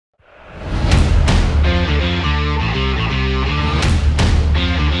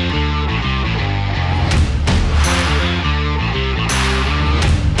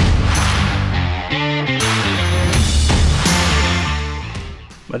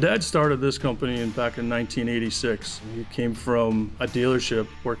My dad started this company back in 1986. He came from a dealership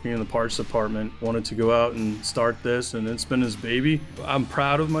working in the parts department, wanted to go out and start this, and it's been his baby. I'm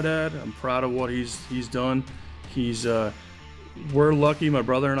proud of my dad. I'm proud of what he's done. We're lucky, my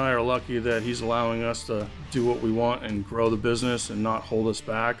brother and I are lucky that he's allowing us to do what we want and grow the business and not hold us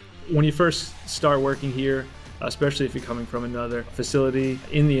back. When you first start working here, especially if you're coming from another facility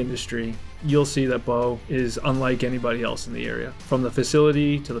in the industry, you'll see that Bo is unlike anybody else in the area. From the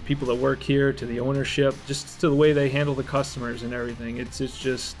facility to the people that work here to the ownership, just to the way they handle the customers and everything, it's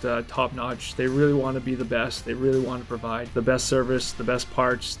just top notch. They really want to be the best. They really want to provide the best service, the best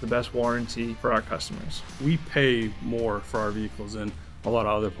parts, the best warranty for our customers. We pay more for our vehicles than a lot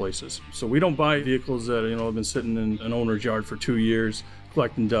of other places. So we don't buy vehicles that have been sitting in an owner's yard for 2 years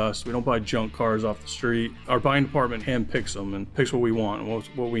collecting dust. We don't buy junk cars off the street. Our buying department hand picks them and picks what we want and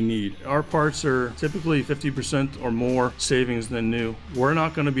what we need. Our parts are typically 50% or more savings than new. We're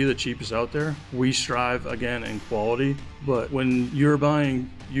not going to be the cheapest out there. We strive again in quality, but when you're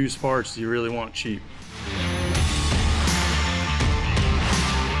buying used parts, you really want cheap.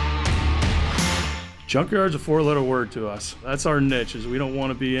 Junkyard's a four-letter word to us. That's our niche, is we don't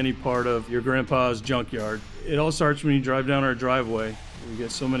want to be any part of your grandpa's junkyard. It all starts when you drive down our driveway. We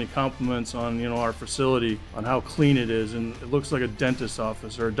get so many compliments on our facility, on how clean it is, and it looks like a dentist's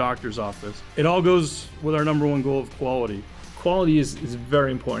office or a doctor's office. It all goes with our #1 goal of quality. Quality is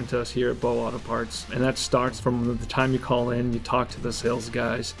very important to us here at Bo Auto Parts, and that starts from the time you call in, you talk to the sales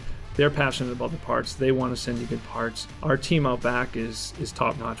guys. They're passionate about the parts. They want to send you good parts. Our team out back is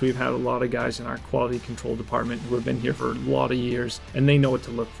top notch. We've had a lot of guys in our quality control department who have been here for a lot of years, and they know what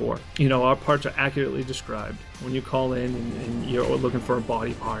to look for. Our parts are accurately described. When you call in and you're looking for a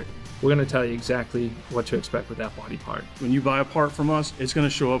body part, we're going to tell you exactly what to expect with that body part. When you buy a part from us, it's going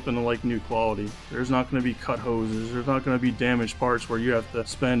to show up in the like new quality. There's not going to be cut hoses. There's not going to be damaged parts where you have to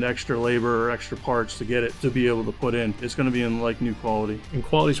spend extra labor or extra parts to get it to be able to put in. It's going to be in like new quality. And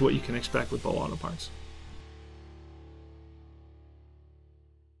quality is what you can expect with Bo Auto Parts.